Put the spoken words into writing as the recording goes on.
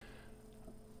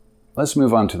let's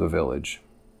move on to the village.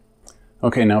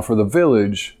 Okay, now for the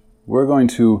village, we're going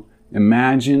to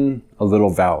imagine a little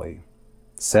valley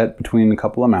set between a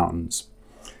couple of mountains.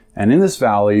 And in this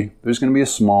valley, there's going to be a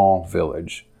small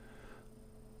village.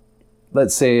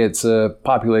 Let's say it's a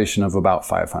population of about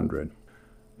 500.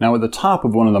 Now at the top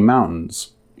of one of the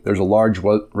mountains, there's a large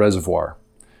reservoir,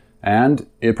 and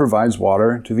it provides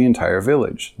water to the entire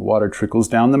village. The water trickles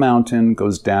down the mountain,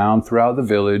 goes down throughout the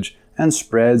village, and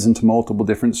spreads into multiple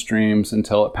different streams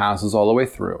until it passes all the way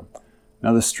through.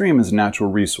 Now the stream is a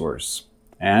natural resource,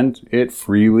 and it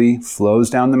freely flows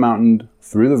down the mountain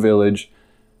through the village,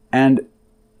 and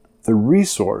the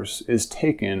resource is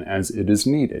taken as it is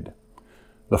needed.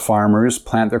 The farmers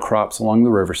plant their crops along the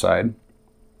riverside,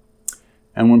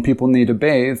 and when people need to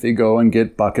bathe, they go and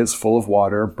get buckets full of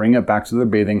water, bring it back to their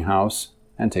bathing house,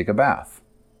 and take a bath.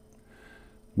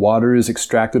 Water is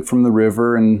extracted from the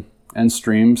river and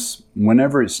streams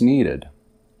whenever it's needed.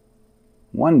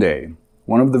 One day,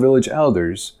 one of the village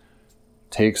elders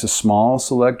takes a small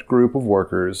select group of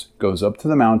workers, goes up to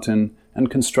the mountain,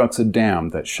 and constructs a dam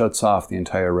that shuts off the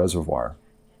entire reservoir.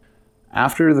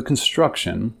 After the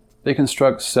construction, they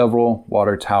construct several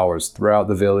water towers throughout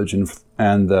the village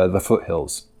and the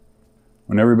foothills.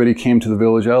 When everybody came to the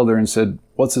village elder and said,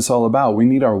 "What's this all about? We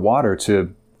need our water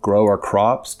to grow our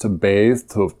crops, to bathe,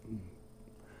 to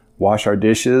wash our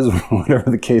dishes," whatever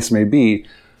the case may be,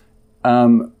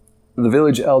 the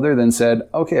village elder then said,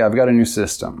 "Okay, I've got a new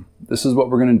system. This is what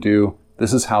we're going to do.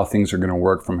 This is how things are going to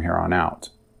work from here on out.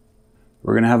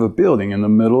 We're going to have a building in the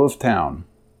middle of town,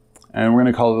 and we're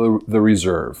going to call it the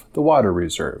reserve, the water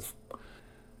reserve."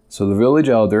 So the village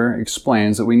elder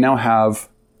explains that we now have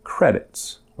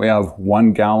credits. We have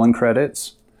 1 gallon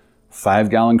credits, 5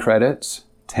 gallon credits,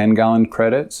 10 gallon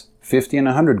credits, 50 and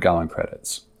 100 gallon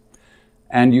credits.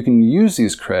 And you can use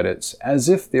these credits as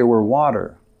if they were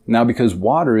water. Now, because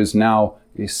water is now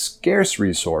a scarce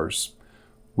resource,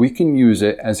 we can use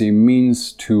it as a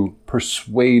means to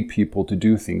persuade people to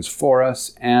do things for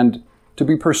us and to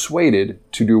be persuaded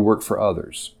to do work for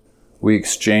others. We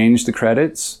exchange the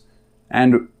credits,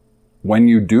 and when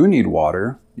you do need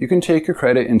water, you can take your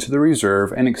credit into the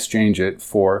reserve and exchange it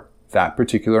for that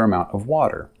particular amount of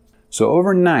water. So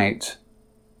overnight,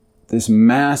 this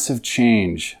massive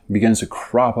change begins to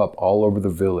crop up all over the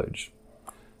village.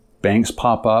 Banks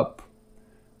pop up.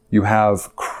 You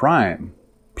have crime.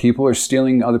 People are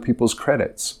stealing other people's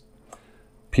credits.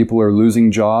 People are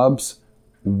losing jobs.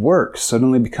 Work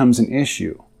suddenly becomes an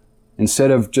issue.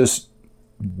 Instead of just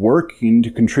working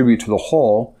to contribute to the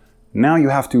whole, now you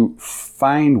have to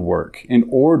find work in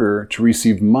order to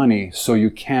receive money so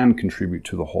you can contribute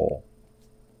to the whole.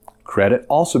 Credit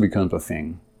also becomes a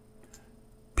thing.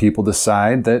 People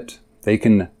decide that they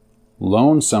can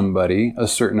loan somebody a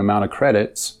certain amount of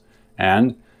credits,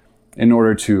 and in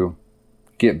order to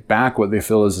get back what they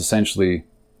feel is essentially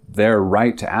their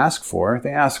right to ask for,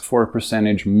 they ask for a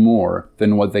percentage more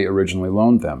than what they originally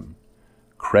loaned them.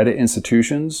 Credit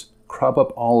institutions crop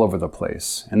up all over the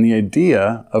place, and the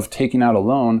idea of taking out a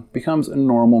loan becomes a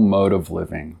normal mode of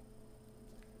living.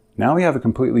 Now we have a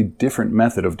completely different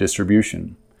method of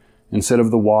distribution. Instead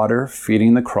of the water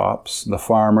feeding the crops, the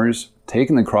farmers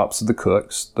taking the crops to the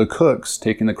cooks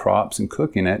taking the crops and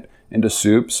cooking it into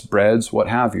soups, breads, what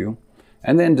have you,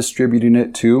 and then distributing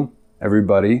it to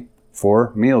everybody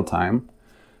for mealtime,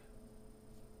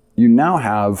 you now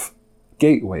have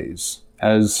gateways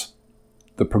as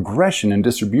the progression in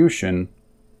distribution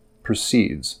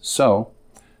proceeds. So,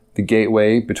 the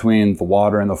gateway between the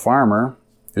water and the farmer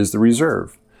is the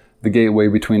reserve. The gateway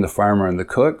between the farmer and the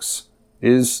cooks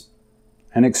is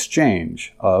an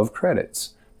exchange of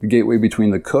credits. The gateway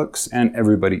between the cooks and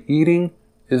everybody eating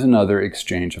is another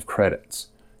exchange of credits.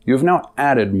 You have now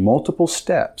added multiple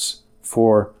steps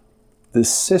for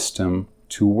this system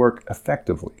to work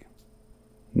effectively.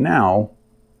 Now,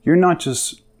 you're not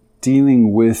just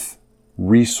dealing with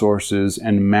resources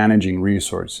and managing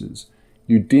resources.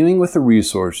 You're dealing with the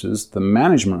resources, the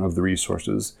management of the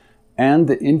resources, and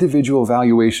the individual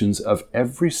valuations of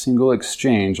every single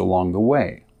exchange along the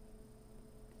way.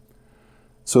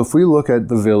 So if we look at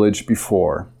the village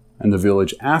before and the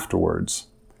village afterwards,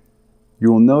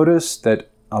 you will notice that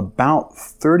about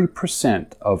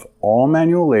 30% of all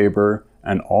manual labor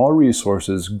and all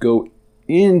resources go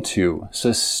into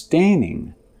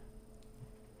sustaining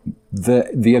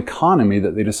the economy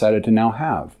that they decided to now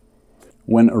have.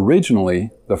 When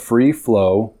originally the free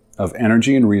flow of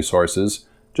energy and resources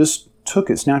just took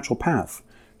its natural path.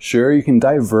 Sure, you can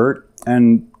divert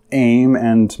and aim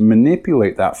and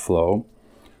manipulate that flow,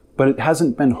 but it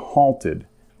hasn't been halted,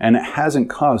 and it hasn't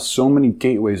caused so many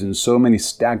gateways and so many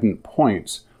stagnant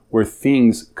points where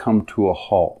things come to a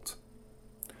halt.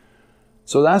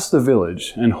 So that's the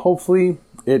village, and hopefully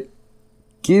it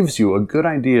gives you a good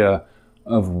idea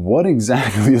of what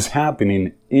exactly is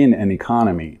happening in an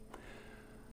economy.